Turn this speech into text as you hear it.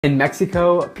In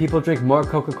Mexico, people drink more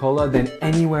Coca-Cola than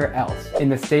anywhere else. In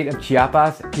the state of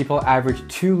Chiapas, people average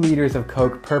 2 liters of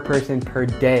Coke per person per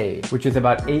day, which is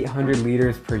about 800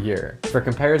 liters per year. For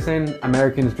comparison,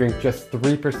 Americans drink just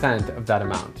 3% of that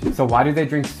amount. So why do they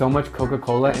drink so much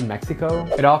Coca-Cola in Mexico?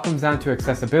 It all comes down to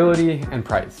accessibility and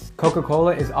price.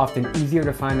 Coca-Cola is often easier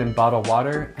to find than bottled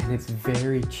water, and it's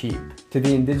very cheap. To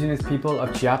the indigenous people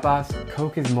of Chiapas,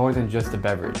 Coke is more than just a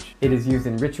beverage. It is used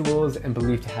in rituals and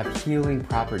believed to have healing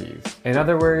properties. In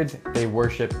other words, they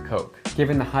worship Coke.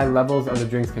 Given the high levels of the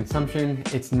drink's consumption,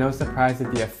 it's no surprise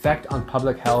that the effect on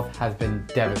public health has been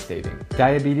devastating.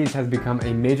 Diabetes has become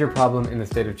a major problem in the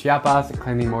state of Chiapas,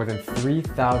 claiming more than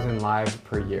 3,000 lives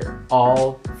per year,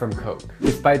 all from Coke.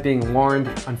 Despite being warned,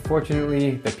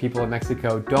 unfortunately, the people of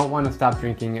Mexico don't want to stop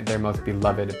drinking their most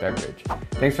beloved beverage.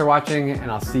 Thanks for watching,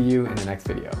 and I'll see you in the next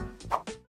video.